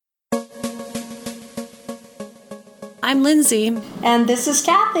I'm Lindsay. And this is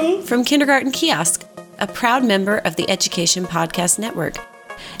Kathy. From Kindergarten Kiosk, a proud member of the Education Podcast Network,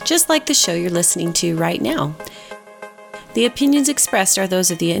 just like the show you're listening to right now. The opinions expressed are those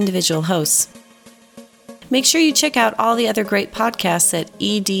of the individual hosts. Make sure you check out all the other great podcasts at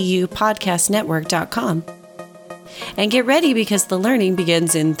edupodcastnetwork.com. And get ready because the learning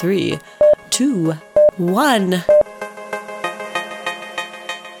begins in 3, 2, 1.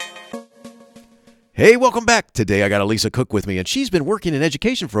 Hey, welcome back. Today I got Alisa Cook with me, and she's been working in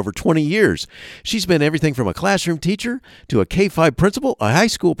education for over 20 years. She's been everything from a classroom teacher to a K-5 principal, a high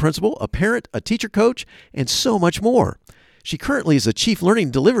school principal, a parent, a teacher coach, and so much more. She currently is the Chief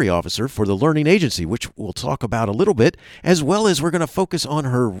Learning Delivery Officer for the Learning Agency, which we'll talk about a little bit, as well as we're going to focus on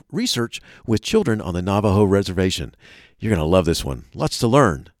her research with children on the Navajo Reservation. You're going to love this one. Lots to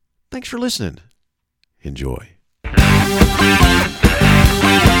learn. Thanks for listening. Enjoy.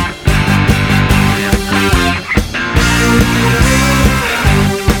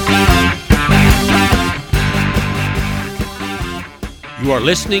 You are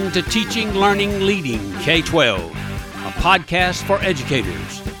listening to Teaching, Learning, Leading K-12, a podcast for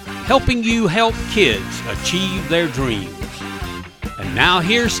educators, helping you help kids achieve their dreams. And now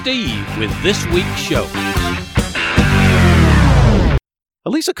here's Steve with this week's show.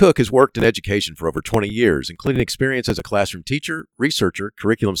 Alisa Cook has worked in education for over 20 years, including experience as a classroom teacher, researcher,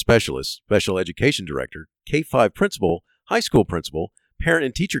 curriculum specialist, special education director, K-5 principal, high school principal, parent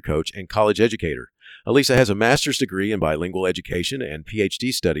and teacher coach, and college educator. Alisa has a master's degree in bilingual education and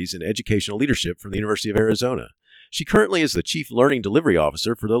PhD studies in educational leadership from the University of Arizona. She currently is the Chief Learning Delivery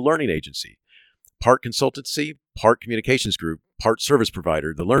Officer for the Learning Agency. Part consultancy, part communications group, part service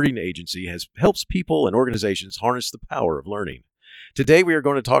provider, the Learning Agency helps people and organizations harness the power of learning. Today, we are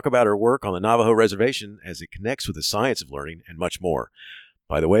going to talk about her work on the Navajo Reservation as it connects with the science of learning and much more.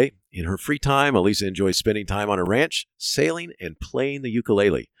 By the way, in her free time, Alisa enjoys spending time on a ranch, sailing, and playing the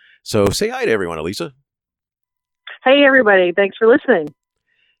ukulele. So say hi to everyone, Alisa. Hey, everybody. Thanks for listening.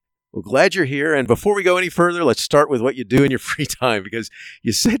 Well, glad you're here. And before we go any further, let's start with what you do in your free time, because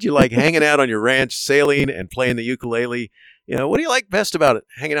you said you like hanging out on your ranch, sailing, and playing the ukulele. You know, what do you like best about it,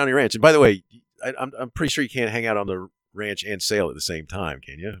 hanging out on your ranch? And by the way, I'm pretty sure you can't hang out on the ranch and sail at the same time,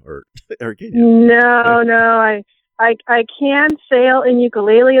 can you? Or can you? No. I can sail and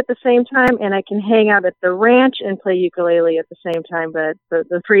ukulele at the same time, and I can hang out at the ranch and play ukulele at the same time. But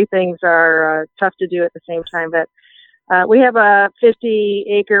the three things are tough to do at the same time. But we have a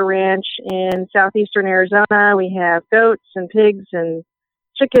 50-acre ranch in southeastern Arizona. We have goats and pigs and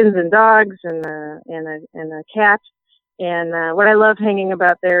chickens and dogs and a cat. And what I love hanging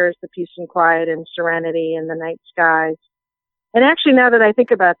about there is the peace and quiet and serenity and the night skies. And actually, now that I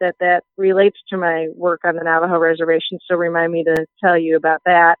think about that, that relates to my work on the Navajo Reservation, so remind me to tell you about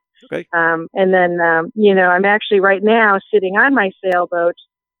that. Okay. And then, I'm actually right now sitting on my sailboat,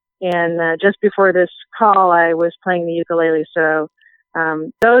 and just before this call, I was playing the ukulele. So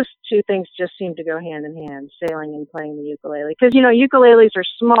those two things just seem to go hand in hand, sailing and playing the ukulele. Because, ukuleles are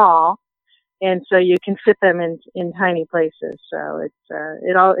small, and so you can fit them in tiny places. So it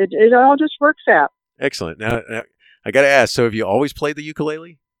all just works out. Excellent. Now I got to ask, so have you always played the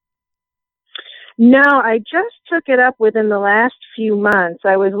ukulele? No, I just took it up within the last few months.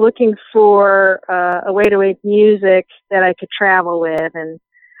 I was looking for a way to make music that I could travel with, and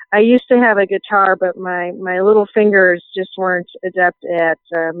I used to have a guitar, but my little fingers just weren't adept at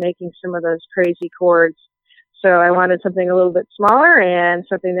making some of those crazy chords. So I wanted something a little bit smaller and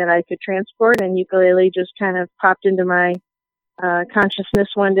something that I could transport, and ukulele just kind of popped into my consciousness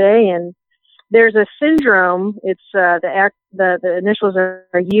one day. And there's a syndrome. It's the initials are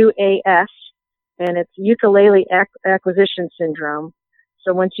UAS, and it's ukulele acquisition syndrome.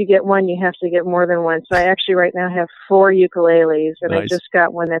 So once you get one, you have to get more than one. So I actually right now have 4 ukuleles, and nice. I just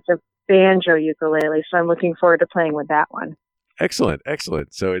got one that's a banjo ukulele. So I'm looking forward to playing with that one. Excellent.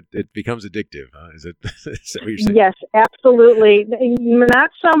 So it becomes addictive, huh? Is that what you're saying? Yes, absolutely.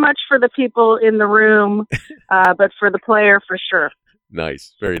 Not so much for the people in the room, but for the player for sure.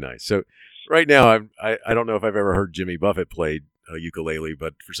 Nice. Very nice. So right now, I don't know if I've ever heard Jimmy Buffett play a ukulele,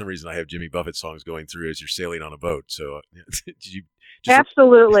 but for some reason I have Jimmy Buffett songs going through as you're sailing on a boat. So did you?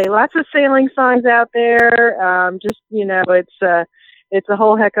 Absolutely. Lots of sailing songs out there. It's a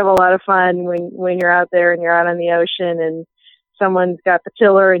whole heck of a lot of fun when you're out there and you're out on the ocean and someone's got the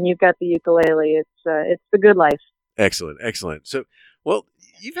tiller and you've got the ukulele. It's the good life. Excellent. So, well,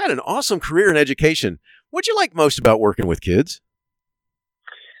 you've had an awesome career in education. What'd you like most about working with kids?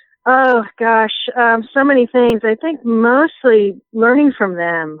 Oh, gosh, so many things. I think mostly learning from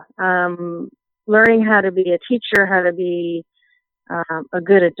them, learning how to be a teacher, how to be a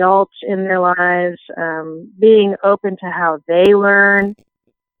good adult in their lives, being open to how they learn,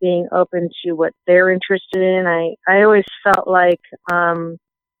 being open to what they're interested in. I always felt like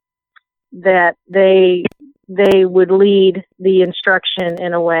that they would lead the instruction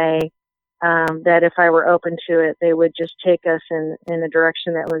in a way that if I were open to it, they would just take us in a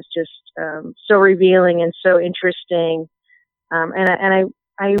direction that was just so revealing and so interesting. And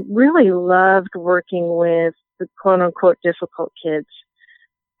I really loved working with the quote unquote difficult kids.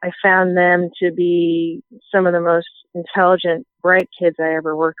 I found them to be some of the most intelligent, bright kids I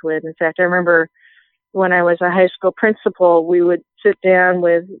ever worked with. In fact, I remember when I was a high school principal, we would sit down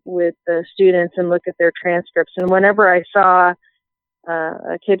with the students and look at their transcripts. And whenever I saw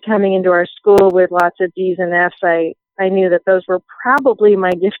a kid coming into our school with lots of D's and F's, I knew that those were probably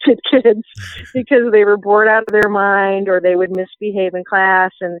my gifted kids because they were bored out of their mind or they would misbehave in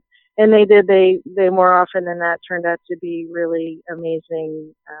class. And they more often than not turned out to be really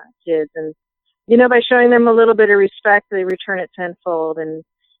amazing kids. And, by showing them a little bit of respect, they return it tenfold.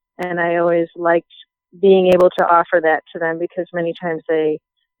 And I always liked being able to offer that to them because many times they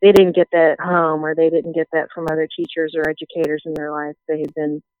didn't get that at home or they didn't get that from other teachers or educators in their life. They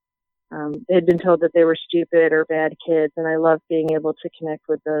had been told that they were stupid or bad kids. And I loved being able to connect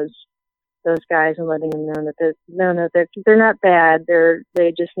with those guys and letting them know that they're not bad.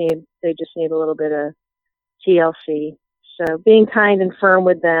 They just need a little bit of TLC. So being kind and firm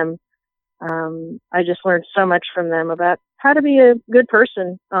with them, I just learned so much from them about how to be a good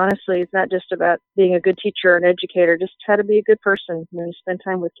person. Honestly, it's not just about being a good teacher or an educator, just how to be a good person when you spend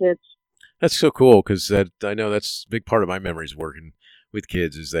time with kids. That's so cool because I know that's a big part of my memories working with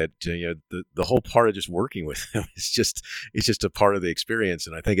kids is that the whole part of just working with them is just a part of the experience,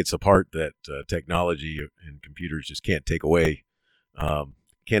 and I think it's a part that technology and computers just can't take away,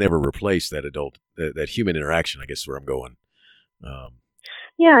 can't ever replace that that human interaction. I guess is where I'm going.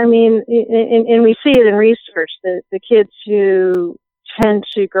 Yeah, I mean, and we see it in research that the kids who tend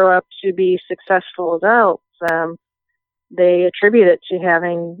to grow up to be successful adults, they attribute it to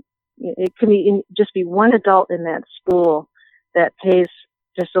having. It can just be one adult in that school that pays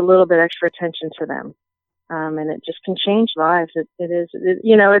just a little bit extra attention to them. And it just can change lives.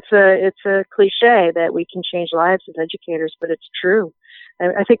 It's a cliche that we can change lives as educators, but it's true.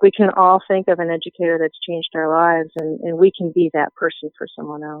 I think we can all think of an educator that's changed our lives and we can be that person for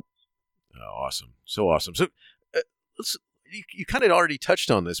someone else. Oh, awesome. So awesome. So you kind of already touched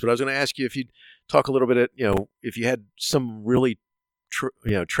on this, but I was going to ask you if you'd talk a little bit if you had some really,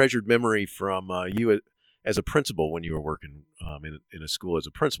 treasured memory from you as a principal when you were working in a school as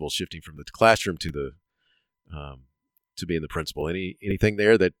a principal, shifting from the classroom to being the principal. Anything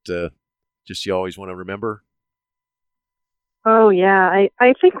there that just you always want to remember? Oh yeah,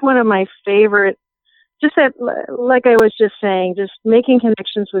 I think one of my favorite, just that, like I was just saying, just making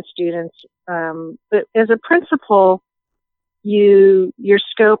connections with students. But as a principal, your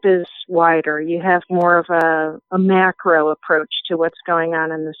scope is wider. You have more of a macro approach to what's going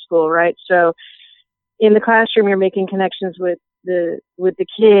on in the school, right? So in the classroom, you're making connections with the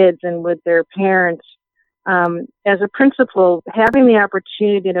kids and with their parents. As a principal, having the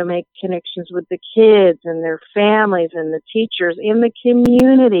opportunity to make connections with the kids and their families and the teachers in the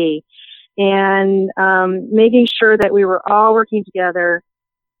community, and making sure that we were all working together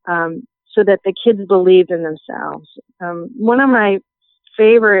so that the kids believed in themselves. One of my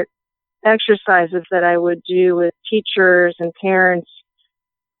favorite exercises that I would do with teachers and parents,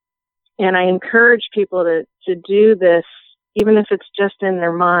 and I encourage people to do this, even if it's just in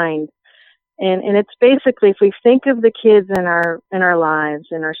their mind. And it's basically, if we think of the kids in our lives,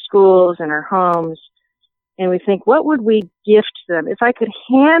 in our schools, in our homes, and we think, what would we gift them? If I could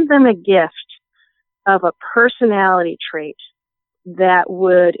hand them a gift of a personality trait that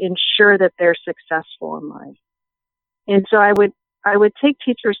would ensure that they're successful in life. And so I would take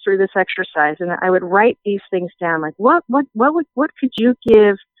teachers through this exercise, and I would write these things down, like what could you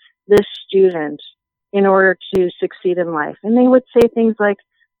give this student in order to succeed in life? And they would say things like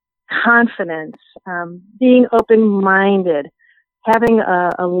confidence, being open-minded, having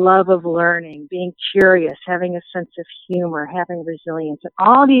a love of learning, being curious, having a sense of humor, having resilience, and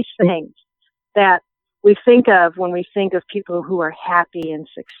all these things that we think of when we think of people who are happy and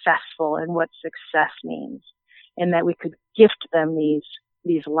successful and what success means, and that we could gift them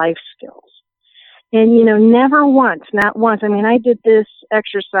these life skills. And, never once, not once. I mean, I did this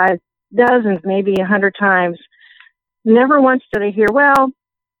exercise dozens, maybe 100 times. Never once did I hear, well,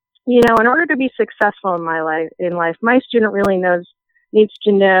 in order to be successful in life, my student really needs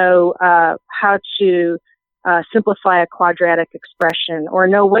to know how to simplify a quadratic expression, or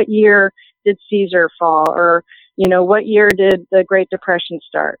know what year did Caesar fall, or What year did the Great Depression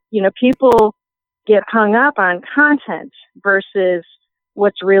start? People get hung up on content versus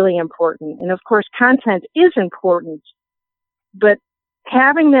what's really important. And of course, content is important, but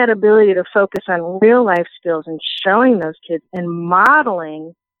having that ability to focus on real life skills and showing those kids and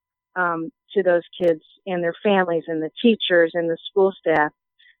modeling to those kids and their families and the teachers and the school staff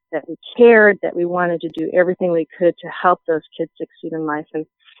that we cared, that we wanted to do everything we could to help those kids succeed in life. And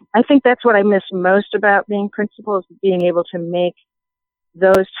I think that's what I miss most about being principal, is being able to make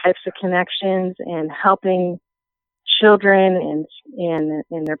those types of connections and helping children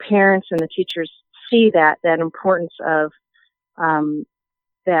and their parents and the teachers see that importance of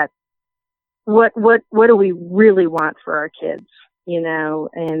that what do we really want for our kids,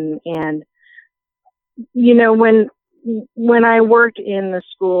 and when I worked in the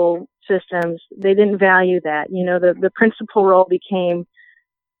school systems, they didn't value that. The principal role became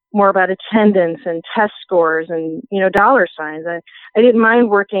more about attendance and test scores and, dollar signs. I didn't mind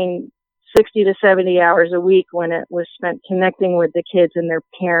working 60 to 70 hours a week when it was spent connecting with the kids and their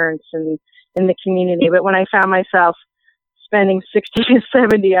parents and in the community. But when I found myself spending 60 to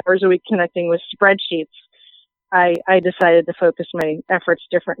 70 hours a week connecting with spreadsheets, I decided to focus my efforts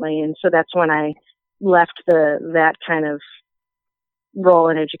differently. And so that's when I left that kind of role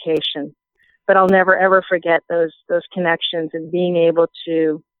in education. But I'll never ever forget those connections and being able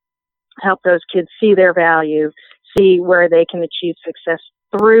to help those kids see their value, see where they can achieve success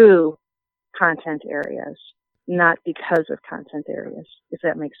through content areas, not because of content areas, if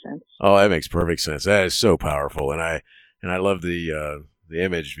that makes sense. Oh, that makes perfect sense. That is so powerful. And I love the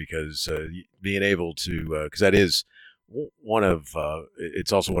image, because being able to, because that is one of,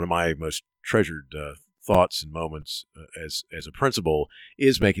 it's also one of my most treasured thoughts and moments as a principal,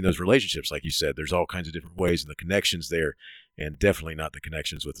 is making those relationships. Like you said, there's all kinds of different ways, and the connections there, and definitely not the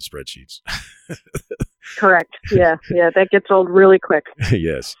connections with the spreadsheets. Correct. Yeah, that gets old really quick.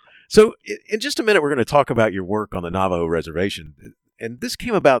 Yes. So in just a minute, we're going to talk about your work on the Navajo Reservation. And this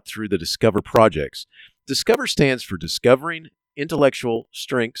came about through the Discover projects. Discover stands for Discovering Intellectual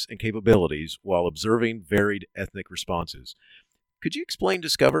Strengths and Capabilities while Observing Varied Ethnic Responses. Could you explain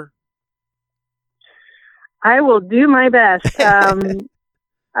Discover? I will do my best.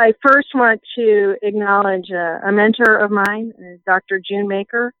 I first want to acknowledge a mentor of mine, Dr. June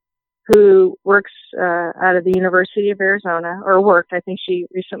Maker, who works out of the University of Arizona, or worked. I think she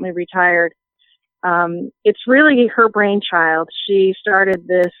recently retired. It's really her brainchild. She started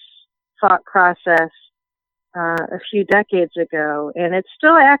this thought process a few decades ago, and it's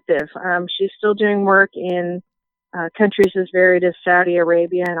still active. She's still doing work in countries as varied as Saudi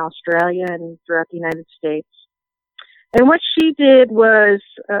Arabia and Australia and throughout the United States. And what she did was,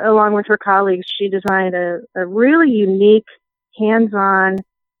 along with her colleagues, she designed a really unique, hands-on,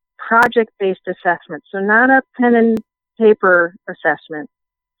 project-based assessment. So not a pen and paper assessment.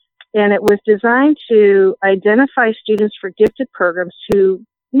 And it was designed to identify students for gifted programs who,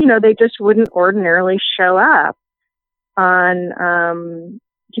 they just wouldn't ordinarily show up on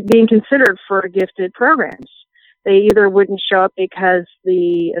being considered for gifted programs. They either wouldn't show up because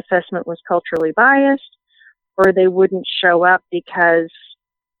the assessment was culturally biased, or they wouldn't show up because,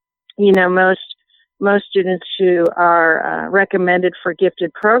 most students who are recommended for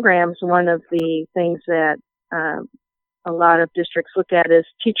gifted programs, one of the things that a lot of districts look at is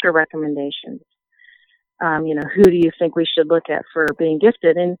teacher recommendations. Who do you think we should look at for being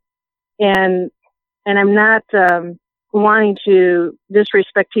gifted? And I'm not wanting to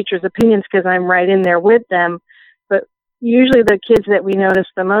disrespect teachers' opinions, because I'm right in there with them. But usually the kids that we notice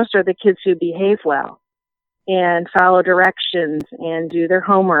the most are the kids who behave well and follow directions and do their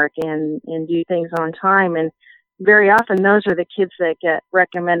homework and do things on time. And very often those are the kids that get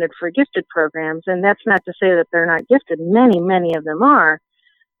recommended for gifted programs. And that's not to say that they're not gifted. Many of them are.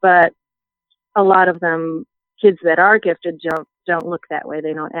 But a lot of them, kids that are gifted, don't look that way.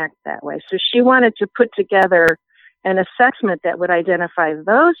 They don't act that way. So she wanted to put together an assessment that would identify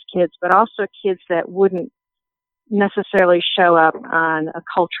those kids, but also kids that wouldn't necessarily show up on a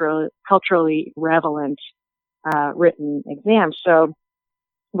culturally relevant written exam. So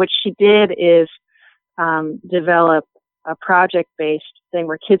what she did is develop a project-based thing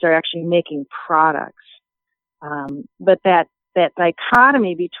where kids are actually making products. But that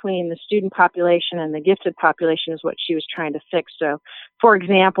dichotomy between the student population and the gifted population is what she was trying to fix. So, for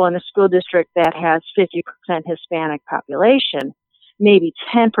example, in a school district that has 50% Hispanic population, maybe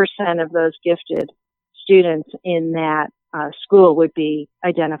 10% of those gifted students in that school would be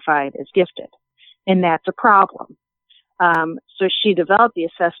identified as gifted. And that's a problem. So she developed the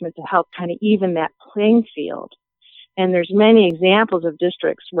assessment to help kind of even that playing field. And there's many examples of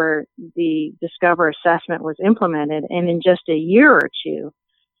districts where the Discover assessment was implemented, and in just a year or two,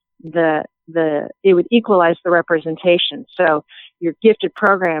 it would equalize the representation. So your gifted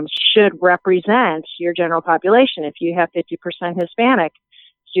programs should represent your general population. If you have 50% Hispanic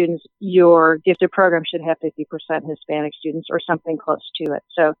students, your gifted program should have 50% Hispanic students or something close to it.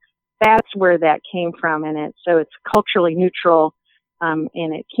 So that's where that came from, and so it's culturally neutral, and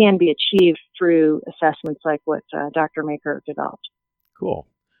it can be achieved through assessments like what Dr. Maker developed. Cool.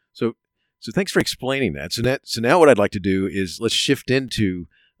 So thanks for explaining that. So now what I'd like to do is let's shift into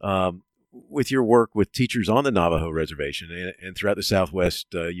with your work with teachers on the Navajo Reservation and throughout the Southwest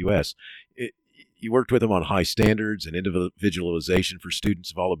U.S. You worked with them on high standards and individualization for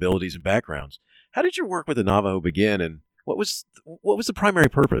students of all abilities and backgrounds. How did your work with the Navajo begin, and what was the primary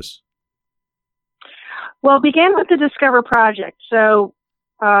purpose? Well, it began with the Discover Project. So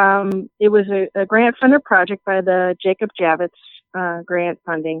it was a grant-funded project by the Jacob Javits grant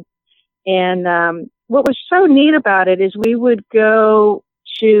funding. And what was so neat about it is we would go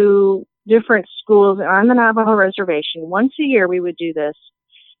to different schools on the Navajo Reservation. Once a year we would do this.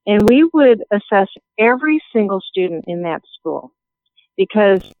 And we would assess every single student in that school,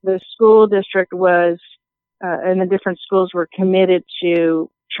 because the school district was, and the different schools were committed to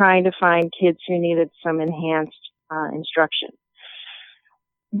trying to find kids who needed some enhanced instruction.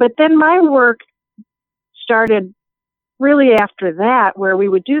 But then my work started really after that, where we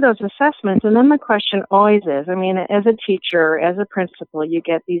would do those assessments, and then the question always is, I mean, as a teacher, as a principal, you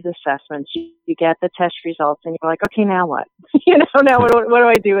get these assessments, you get the test results, and you're like, okay, now what? Now what do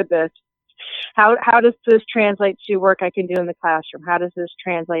I do with this? How does this translate to work I can do in the classroom? How does this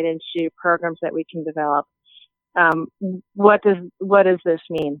translate into programs that we can develop? What does this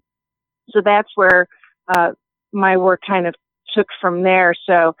mean? So that's where my work kind of took from there.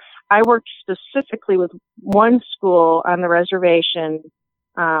 So I worked specifically with one school on the reservation,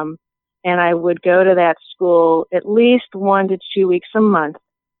 and I would go to that school at least 1 to 2 weeks a month,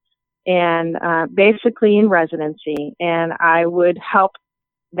 and basically in residency, and I would help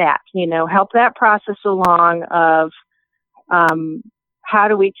that process along of how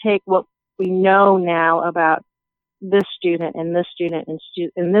do we take what we know now about this student and this student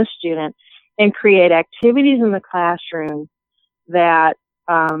and this student and create activities in the classroom that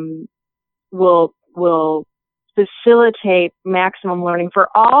will facilitate maximum learning for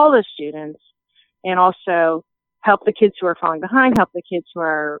all the students, and also help the kids who are falling behind, help the kids who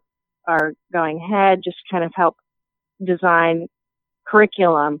are going ahead, just kind of help design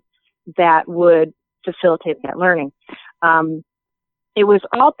curriculum that would facilitate that learning. It was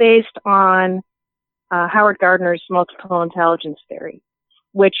all based on Howard Gardner's multiple intelligence theory,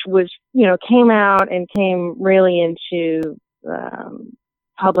 which was, came out and came really into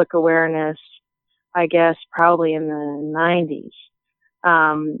public awareness, I guess, probably in the 90s.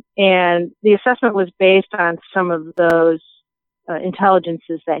 And the assessment was based on some of those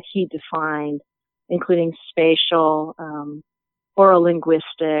intelligences that he defined, including spatial, oral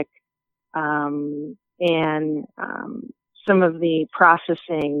linguistic, and some of the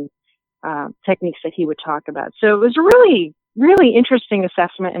processing techniques that he would talk about. So it was a really, really interesting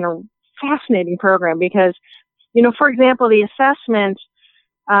assessment and a fascinating program because, for example, the assessment,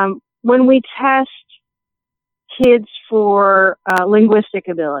 when we test kids for linguistic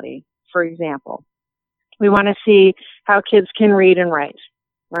ability, for example, we want to see how kids can read and write,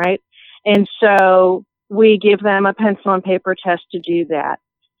 right? And so we give them a pencil and paper test to do that,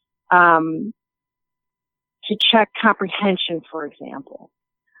 to check comprehension, for example,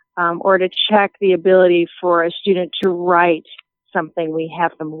 or to check the ability for a student to write something. We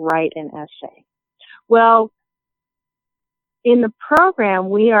have them write an essay. Well, in the program,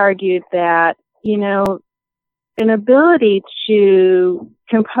 we argued that, an ability to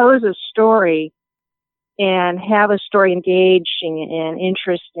compose a story and have a story engaging and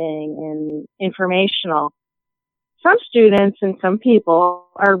interesting and informational, some students and some people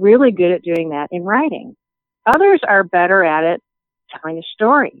are really good at doing that in writing. Others are better at it telling a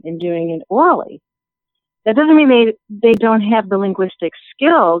story and doing it orally. That doesn't mean they don't have the linguistic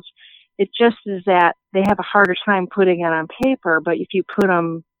skills. It just is that they have a harder time putting it on paper, but if you put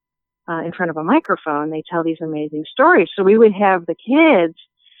them in front of a microphone, they tell these amazing stories. So we would have the kids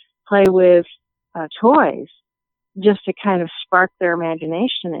play with toys just to kind of spark their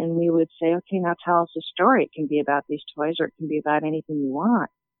imagination, and we would say, okay, now tell us a story. It can be about these toys or it can be about anything you want.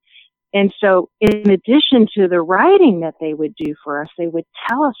 And so in addition to the writing that they would do for us, they would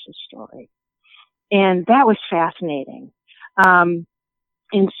tell us a story. And that was fascinating. And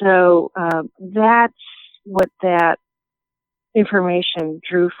so that's what that information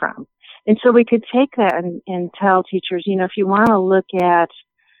drew from. And so we could take that and tell teachers, if you want to look at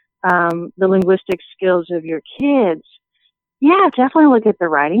the linguistic skills of your kids, yeah, definitely look at the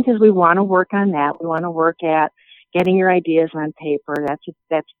writing, because we want to work on that. We want to work at getting your ideas on paper.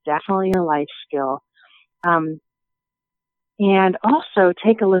 That's definitely a life skill. And also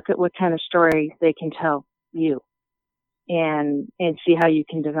take a look at what kind of story they can tell you, and see how you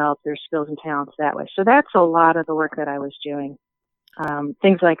can develop their skills and talents that way. So that's a lot of the work that I was doing.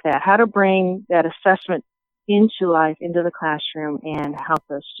 Things like that, how to bring that assessment into life, into the classroom, and help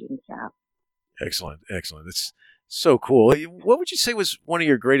those students out. Excellent. It's so cool. What would you say was one of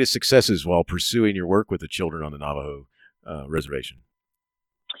your greatest successes while pursuing your work with the children on the Navajo reservation?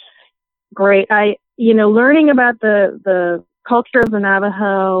 Great. Learning about the culture of the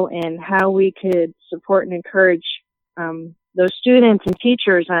Navajo and how we could support and encourage those students and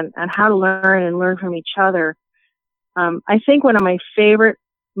teachers on how to learn and learn from each other. I think one of my favorite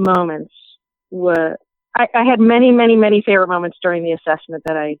moments was, I had many, many, many favorite moments during the assessment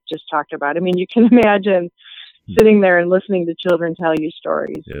that I just talked about. I mean, you can imagine sitting there and listening to children tell you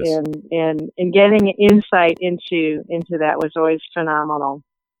stories. Yes. and getting insight into that was always phenomenal.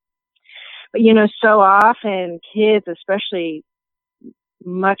 But, so often kids, especially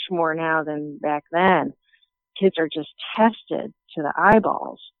much more now than back then, kids are just tested to the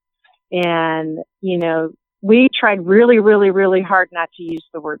eyeballs. And, we tried really, really, really hard not to use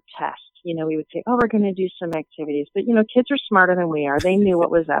the word test. We would say, we're going to do some activities. But, kids are smarter than we are. They knew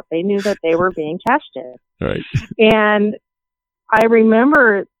what was up. They knew that they were being tested. Right. And I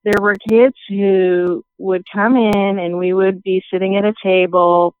remember there were kids who would come in and we would be sitting at a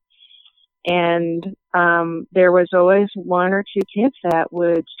table, and there was always one or two kids that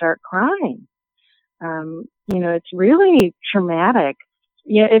would start crying. It's really traumatic.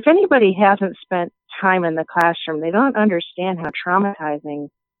 If anybody hasn't spent time in the classroom, they don't understand how traumatizing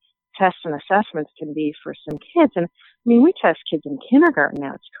tests and assessments can be for some kids. And we test kids in kindergarten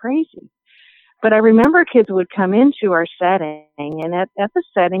now. It's crazy. But I remember kids would come into our setting, and at the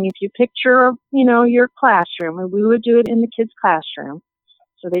setting, if you picture, your classroom, and we would do it in the kids' classroom,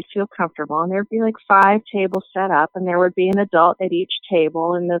 so they'd feel comfortable, and there'd be like 5 tables set up, and there would be an adult at each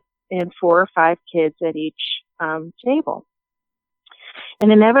table, and 4 or 5 kids at each table.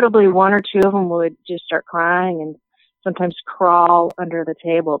 And inevitably, 1 or 2 of them would just start crying and sometimes crawl under the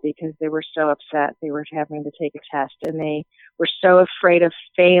table because they were so upset they were having to take a test, and they were so afraid of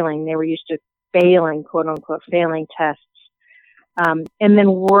failing. They were used to failing, quote unquote, failing tests. And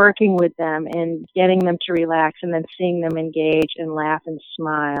then working with them and getting them to relax, and then seeing them engage and laugh and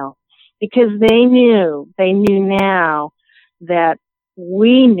smile, because they knew now that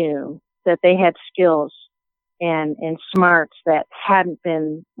we knew that they had skills and smarts that hadn't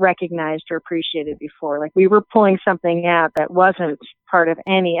been recognized or appreciated before. Like, we were pulling something out that wasn't part of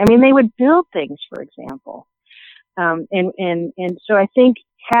any. They would build things, for example. And so I think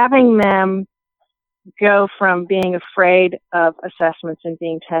having them go from being afraid of assessments and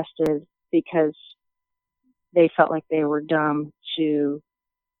being tested because they felt like they were dumb to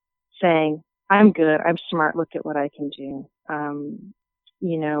saying, I'm good, I'm smart, look at what I can do.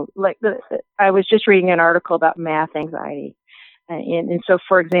 I was just reading an article about math anxiety. And so,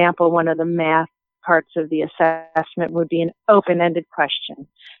 for example, one of the math parts of the assessment would be an open-ended question.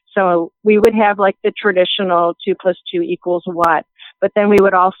 So we would have like the traditional 2 + 2 = what? But then we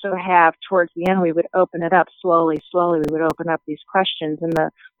would also have, towards the end, we would open it up slowly. We would open up these questions. And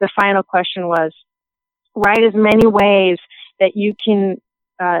the final question was, write as many ways that you can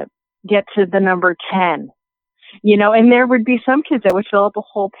get to the number 10. And there would be some kids that would fill up a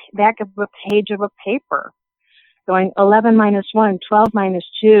whole back of a page of a paper going 11 - 1, 12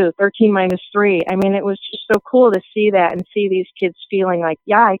 - 2, 13 - 3. It was just so cool to see that and see these kids feeling like,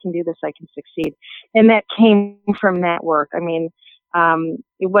 yeah, I can do this, I can succeed. And that came from that work.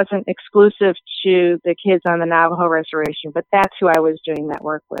 It wasn't exclusive to the kids on the Navajo reservation, but that's who I was doing that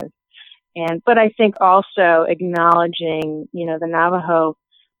work with. But I think also acknowledging, the Navajo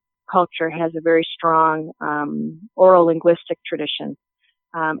culture has a very strong oral linguistic tradition.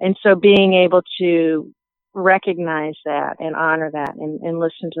 And so being able to recognize that and honor that and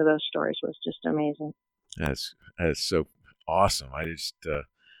listen to those stories was just amazing. That's so awesome. I just,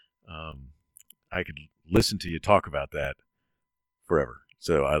 I could listen to you talk about that forever.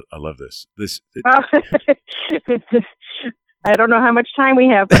 So I love this. I don't know how much time we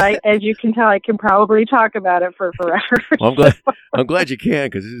have, but as you can tell, I can probably talk about it for forever. Well, I'm glad you can,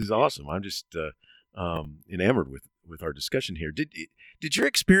 because this is awesome. I'm just enamored with our discussion here. Did your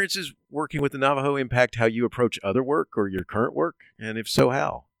experiences working with the Navajo impact how you approach other work or your current work? And if so,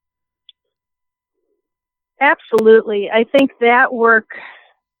 how? Absolutely. I think that work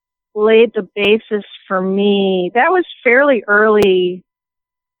laid the basis for me. That was fairly early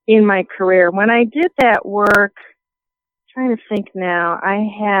in my career. When I did that work, trying to think now, I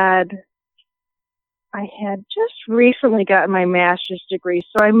had just recently gotten my master's degree,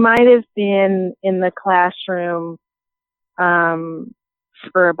 so I might have been in the classroom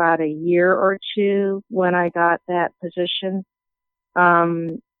for about a year or two when I got that position.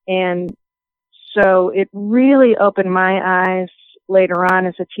 And so it really opened my eyes later on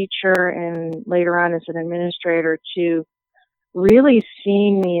as a teacher and later on as an administrator to really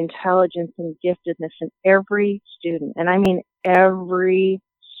seeing the intelligence and giftedness in every student. And I mean every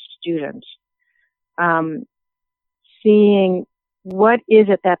student. Seeing what is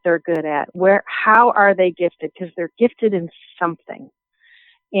it that they're good at? How are they gifted? Because they're gifted in something.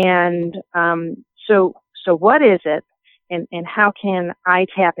 And so what is it? And how can I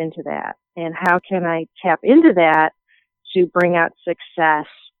tap into that? And how can I tap into that to bring out success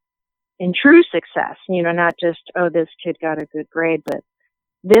and true success? Not just, oh, this kid got a good grade, but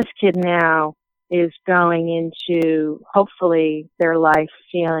this kid now is going into, hopefully, their life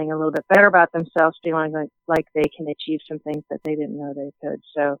feeling a little bit better about themselves, feeling like they can achieve some things that they didn't know they could.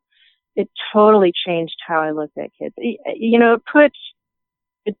 So it totally changed how I looked at kids. It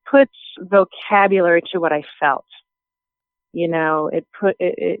puts vocabulary to what I felt. It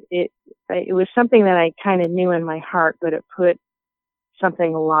was something that I kind of knew in my heart, but it put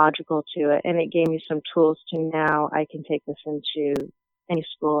something logical to it, and it gave me some tools to now I can take this into any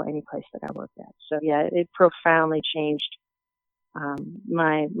school, any place that I worked at. So yeah, it profoundly changed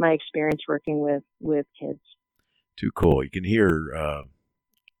my experience working with kids. Too cool. You can hear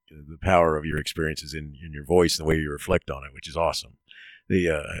the power of your experiences in your voice and the way you reflect on it, which is awesome.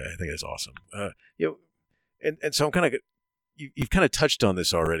 I think that's awesome. And so I'm kind of. You've kind of touched on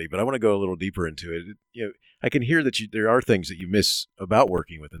this already, but I want to go a little deeper into it. I can hear that there are things that you miss about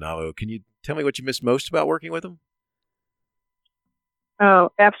working with the Navajo. Can you tell me what you miss most about working with them?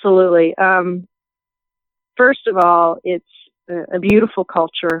 Oh, absolutely. First of all, it's a beautiful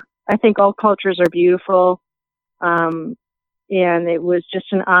culture. I think all cultures are beautiful. And it was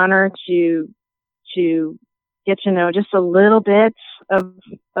just an honor to get to know just a little bit of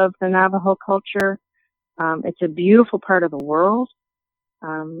the Navajo culture. It's a beautiful part of the world.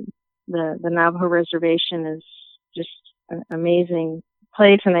 The Navajo Reservation is just an amazing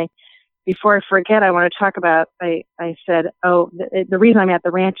place. And before I forget, I want to talk about, I said, the reason I'm at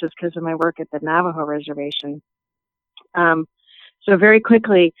the ranch is because of my work at the Navajo Reservation. So very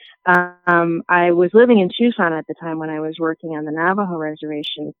quickly, I was living in Tucson at the time when I was working on the Navajo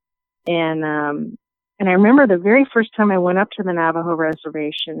Reservation. And I remember the very first time I went up to the Navajo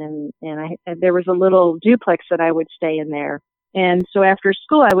Reservation, and there was a little duplex that I would stay in there. And so after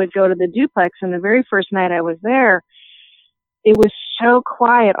school, I would go to the duplex, and the very first night I was there, it was so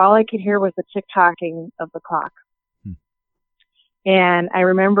quiet. All I could hear was the tick-tocking of the clock. And I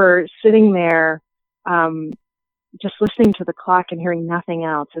remember sitting there, just listening to the clock and hearing nothing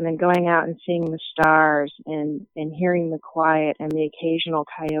else, and then going out and seeing the stars and hearing the quiet and the occasional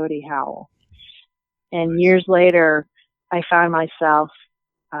coyote howl. And years later, I found myself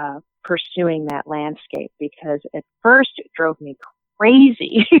pursuing that landscape because at first it drove me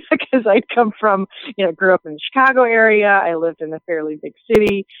crazy because I'd come from, grew up in the Chicago area. I lived in a fairly big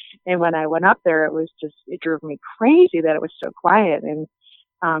city. And when I went up there, it drove me crazy that it was so quiet. And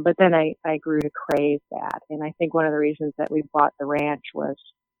but then I grew to crave that. And I think one of the reasons that we bought the ranch was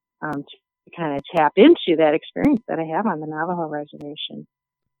to kind of tap into that experience that I have on the Navajo Reservation.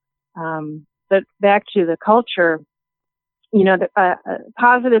 But back to the culture,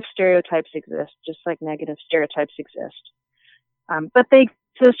 positive stereotypes exist, just like negative stereotypes exist. But they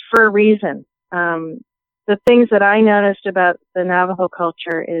exist for a reason. The things that I noticed about the Navajo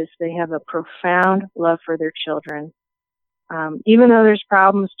culture is they have a profound love for their children. Even though there's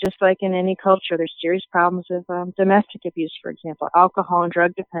problems, just like in any culture, there's serious problems with domestic abuse, for example, alcohol and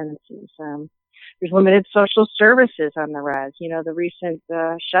drug dependencies. There's limited social services on the res. The recent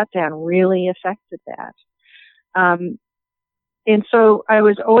shutdown really affected that. And so I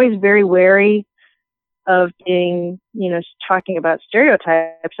was always very wary of being, talking about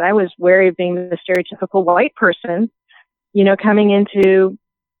stereotypes. I was wary of being the stereotypical white person, coming into,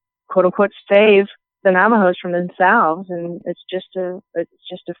 quote unquote, save the Navajos from themselves. And it's just a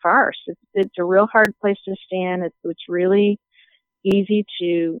farce. It's a real hard place to stand. It's really easy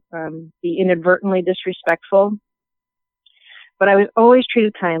to be inadvertently disrespectful, but I was always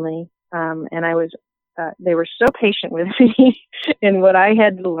treated kindly, and they were so patient with me in what I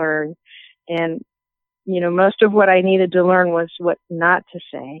had to learn, and most of what I needed to learn was what not to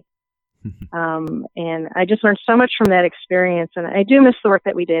say, And I just learned so much from that experience. And I do miss the work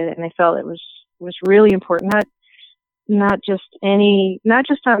that we did. And I felt it was really important, not just on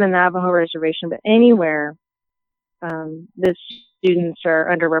the Navajo reservation, but anywhere the students are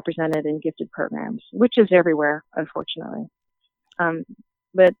underrepresented in gifted programs, which is everywhere, unfortunately.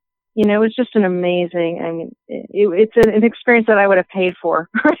 But it was just an amazing, it's an experience that I would have paid for,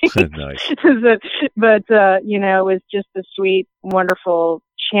 right? Nice. But it was just a sweet, wonderful,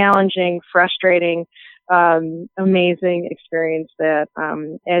 challenging, frustrating, amazing experience that,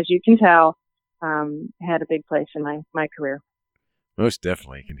 as you can tell, had a big place in my career. Most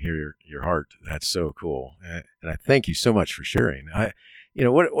definitely. I can hear your heart. That's so cool. And I thank you so much for sharing.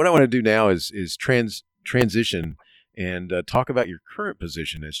 What I want to do now is transition and talk about your current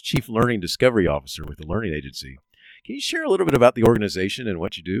position as Chief Learning Discovery Officer with the Learning Agency. Can you share a little bit about the organization and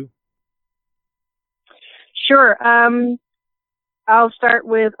what you do? Sure. I'll start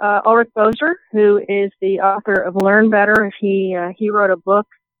with Ulrich Boser, who is the author of Learn Better. He wrote a book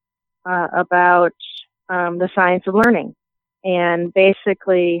about the science of learning and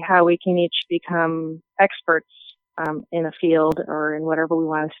basically how we can each become experts in a field or in whatever we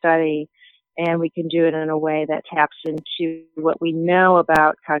want to study. And we can do it in a way that taps into what we know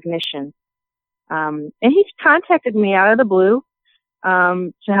about cognition. And he contacted me out of the blue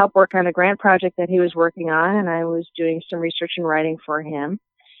to help work on a grant project that he was working on, and I was doing some research and writing for him.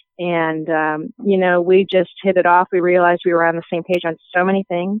 And, we just hit it off. We realized we were on the same page on so many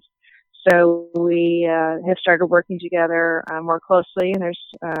things. So we have started working together more closely, and there's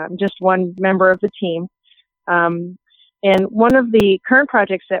just one member of the team. And one of the current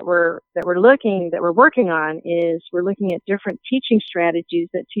projects that we're working on is we're looking at different teaching strategies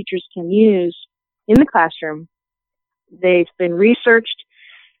that teachers can use in the classroom. They've been researched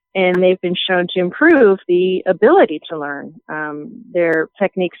and they've been shown to improve the ability to learn. They're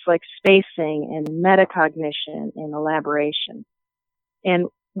techniques like spacing and metacognition and elaboration. And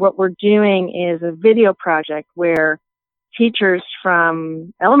what we're doing is a video project where teachers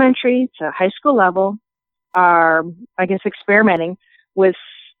from elementary to high school level are, experimenting with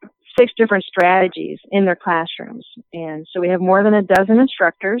 6 different strategies in their classrooms. And so we have more than a dozen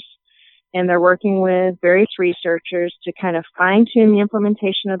instructors, and they're working with various researchers to kind of fine-tune the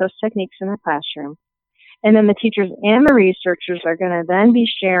implementation of those techniques in the classroom. And then the teachers and the researchers are going to then be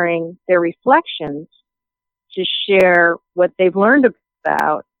sharing their reflections to share what they've learned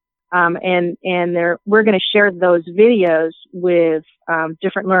about. We're going to share those videos with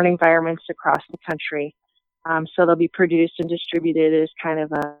different learning environments across the country. So they'll be produced and distributed as kind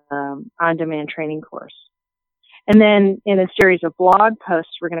of a on-demand training course. And then in a series of blog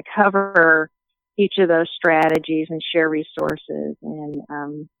posts, we're going to cover each of those strategies and share resources.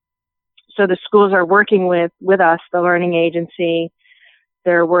 And so the schools are working with us, the Learning Agency.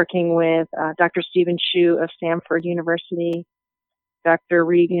 They're working with Dr. Stephen Chu of Stanford University, Dr.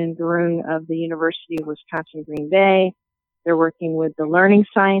 Regan Garung of the University of Wisconsin-Green Bay. They're working with the Learning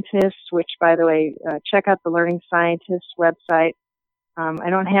Scientists, which, by the way, check out the Learning Scientists website.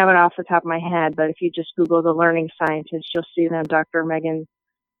 I don't have it off the top of my head, but if you just Google the Learning Scientists, you'll see them, Dr. Megan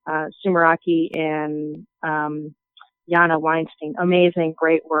Sumeraki and Jana Weinstein. Amazing,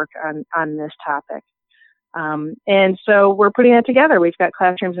 great work on this topic. And so we're putting that together. We've got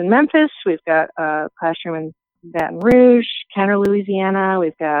classrooms in Memphis. We've got a classroom in Baton Rouge, Kenner, Louisiana.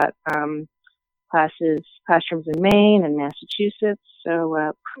 We've got classrooms in Maine and Massachusetts.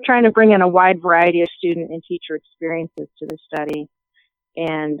 So trying to bring in a wide variety of student and teacher experiences to the study.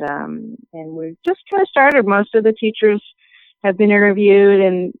 And we've just kind of started. Most of the teachers have been interviewed,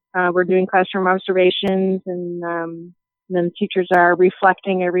 and we're doing classroom observations, and then the teachers are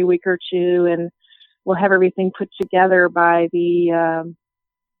reflecting every week or two, and we'll have everything put together by the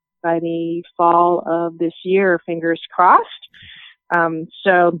fall of this year, fingers crossed.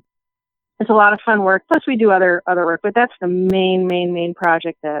 So it's a lot of fun work. Plus we do other work, but that's the main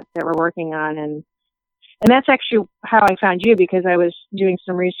project that we're working on. And that's actually how I found you, because I was doing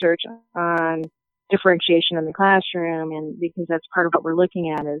some research on differentiation in the classroom, and because that's part of what we're looking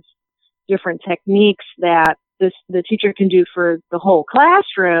at is different techniques that the teacher can do for the whole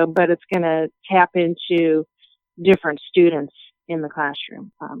classroom, but it's going to tap into different students in the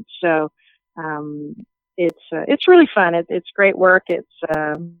classroom. It's really fun. It's great work.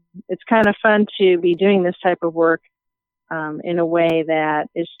 It's kind of fun to be doing this type of work in a way that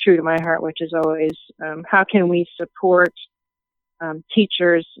is true to my heart, which is always how can we support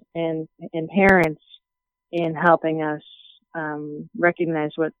teachers and parents in helping us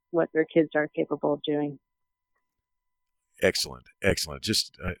recognize what their kids are capable of doing. Excellent.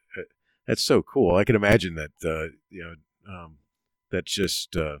 Just that's so cool. I can imagine that. That's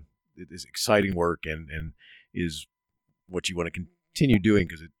just is exciting work and is what you want to continue doing,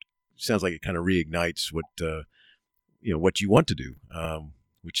 because it sounds like it kind of reignites what what you want to do,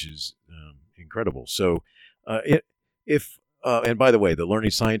 which is incredible. So, and by the way, the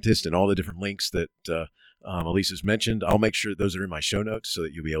Learning Scientist and all the different links that Elisa's mentioned, I'll make sure those are in my show notes so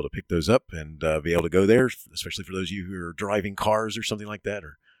that you'll be able to pick those up and be able to go there, especially for those of you who are driving cars or something like that,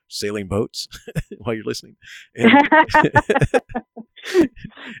 or sailing boats while you're listening.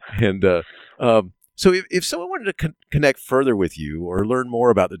 And, so if someone wanted to connect further with you or learn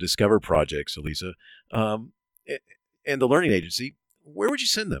more about the Discover projects, Elisa, and the Learning Agency, where would you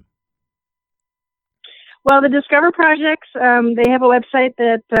send them? Well, the Discover projects, they have a website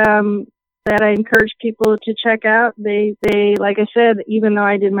that I encourage people to check out. They, like I said, even though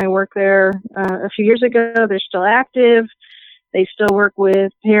I did my work there a few years ago, they're still active. They still work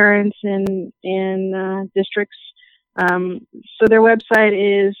with parents in districts. So their website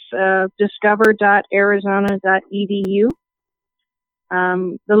is discover.arizona.edu.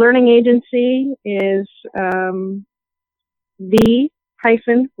 The Learning Agency is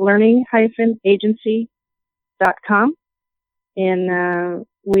the-learning-agency.com. And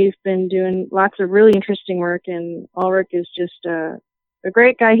we've been doing lots of really interesting work, and Ulrich is just a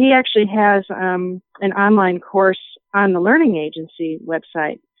great guy. He actually has an online course on the Learning Agency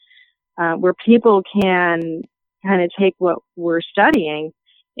website where people can kind of take what we're studying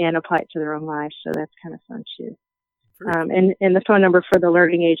and apply it to their own lives. So that's kind of fun too. And the phone number for the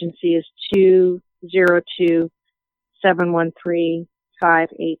Learning Agency is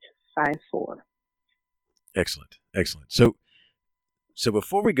 202-713-5854. Excellent. So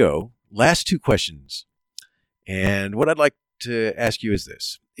before we go, last two questions. And what I'd like to ask you is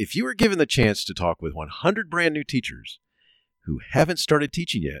this. If you were given the chance to talk with 100 brand new teachers who haven't started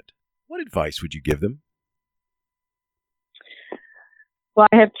teaching yet, what advice would you give them? Well,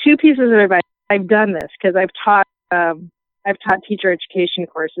 I have two pieces of advice. I've done this because I've taught teacher education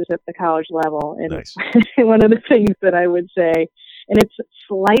courses at the college level. And Nice. One of the things that I would say, and it's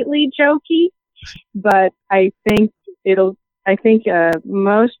slightly jokey, but I think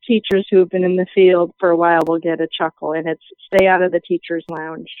most teachers who have been in the field for a while will get a chuckle, and it's stay out of the teacher's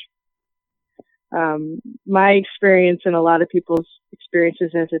lounge. My experience and a lot of people's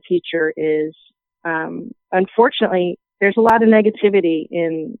experiences as a teacher is, unfortunately, there's a lot of negativity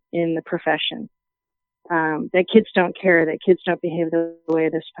in the profession. That kids don't care, that kids don't behave the way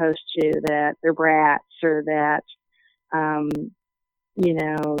they're supposed to, that they're brats, or that,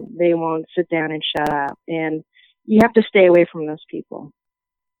 they won't sit down and shut up. And you have to stay away from those people.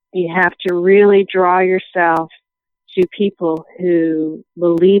 You have to really draw yourself to people who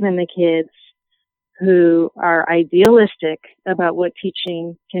believe in the kids, who are idealistic about what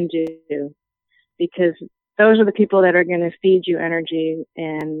teaching can do, because those are the people that are going to feed you energy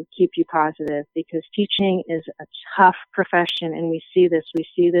and keep you positive, because teaching is a tough profession, and we see this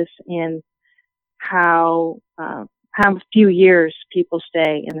in how few years people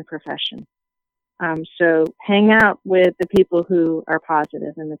stay in the profession. So hang out with the people who are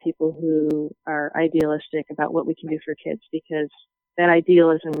positive and the people who are idealistic about what we can do for kids, because that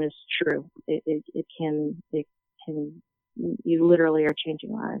idealism is true. It can, you literally are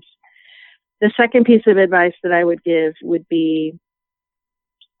changing lives. The second piece of advice that I would give would be,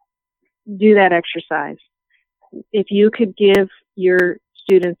 do that exercise. If you could give your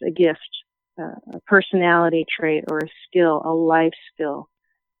students a gift, a personality trait or a skill, a life skill,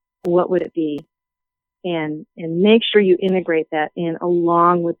 what would it be? And make sure you integrate that in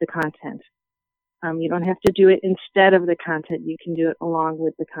along with the content. You don't have to do it instead of the content. You can do it along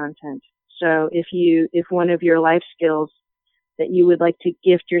with the content. So if one of your life skills that you would like to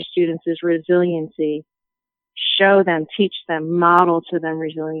gift your students is resiliency, show them, teach them, model to them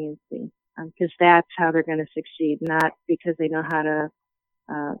resiliency, because that's how they're going to succeed, not because they know how to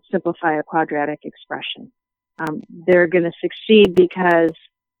simplify a quadratic expression. They're going to succeed because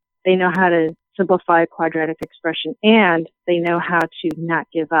they know how to simplify a quadratic expression, and they know how to not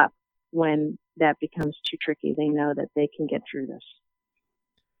give up when that becomes too tricky. They know that they can get through this.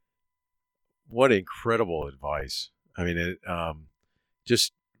 What incredible advice. I mean,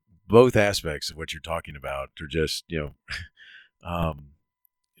 just both aspects of what you're talking about are just,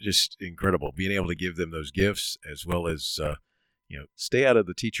 just incredible. Being able to give them those gifts, as well as, stay out of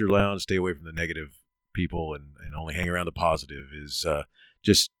the teacher lounge, stay away from the negative people, and only hang around the positive is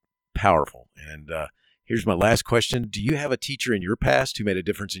just powerful. And here's my last question. Do you have a teacher in your past who made a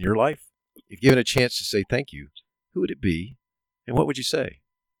difference in your life? If given a chance to say thank you, who would it be, and what would you say?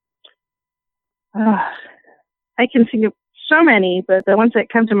 I can think of so many, but the ones that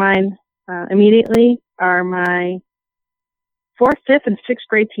come to mind immediately are my 4th, 5th, and 6th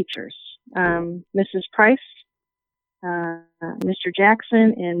grade teachers, Mrs. Price, Mr.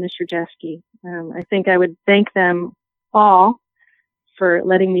 Jackson, and Mr. Jeske. I think I would thank them all for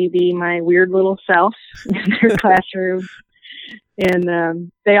letting me be my weird little self in their classroom.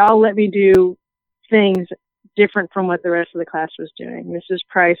 And they all let me do things different from what the rest of the class was doing. Mrs.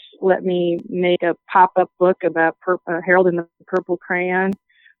 Price let me make a pop-up book about Harold and the Purple Crayon.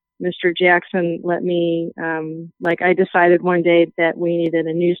 Mr. Jackson let me, I decided one day that we needed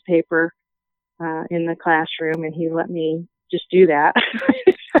a newspaper in the classroom, and he let me just do that.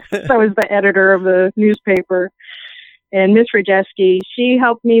 So I was the editor of the newspaper. And Miss Rajeski, she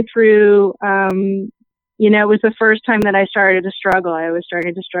helped me through, it was the first time that I started to struggle. I was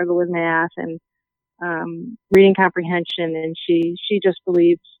starting to struggle with math and reading comprehension, and she just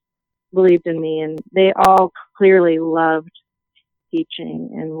believed in me. And they all clearly loved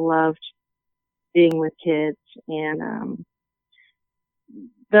teaching and loved being with kids. And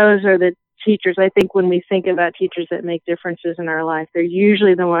those are the teachers. I think when we think about teachers that make differences in our life, they're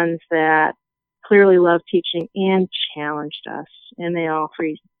usually the ones that clearly love teaching and challenged us. And they all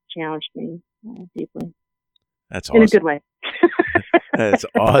three challenged me deeply. That's awesome. In a good way. That's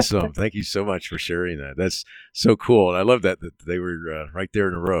awesome. Thank you so much for sharing that. That's so cool. And I love that they were right there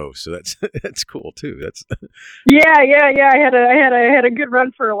in a row. So that's cool too. That's Yeah. I had a good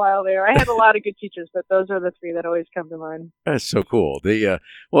run for a while there. I had a lot of good teachers, but those are the three that always come to mind. That's so cool.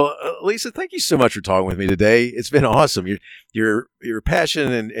 Lisa, thank you so much for talking with me today. It's been awesome. Your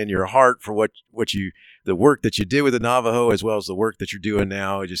passion and your heart for the work that you did with the Navajo, as well as the work that you're doing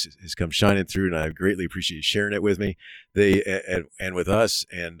now, it just has come shining through, and I greatly appreciate you sharing it with me, and with us.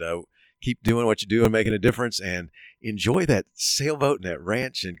 And keep doing what you do and making a difference. And enjoy that sailboat and that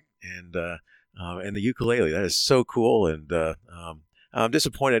ranch and the ukulele. That is so cool. And I'm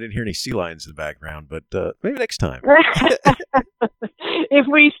disappointed I didn't hear any sea lions in the background, but maybe next time. If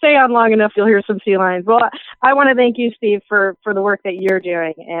we stay on long enough, you'll hear some sea lions. Well, I want to thank you, Steve, for the work that you're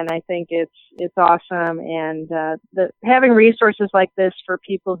doing, and I think it's awesome. And having resources like this for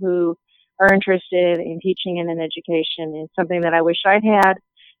people who are interested in teaching and in education is something that I wish I'd had.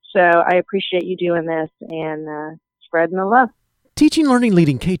 So I appreciate you doing this and spreading the love. Teaching Learning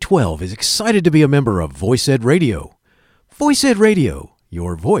Leading K-12 is excited to be a member of Voice Ed Radio. Voice Ed Radio,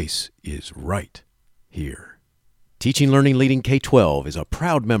 your voice is right here. Teaching Learning Leading K-12 is a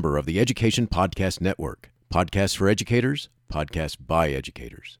proud member of the Education Podcast Network. Podcasts for educators, podcasts by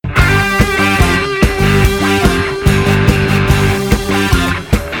educators.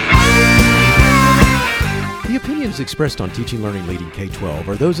 The opinions expressed on Teaching Learning Leading K-12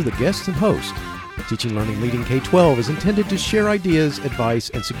 are those of the guests and host. Teaching Learning Leading K-12 is intended to share ideas, advice,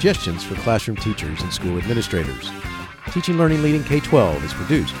 and suggestions for classroom teachers and school administrators. Teaching Learning Leading K-12 is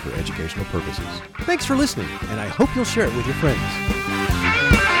produced for educational purposes. Thanks for listening, and I hope you'll share it with your friends.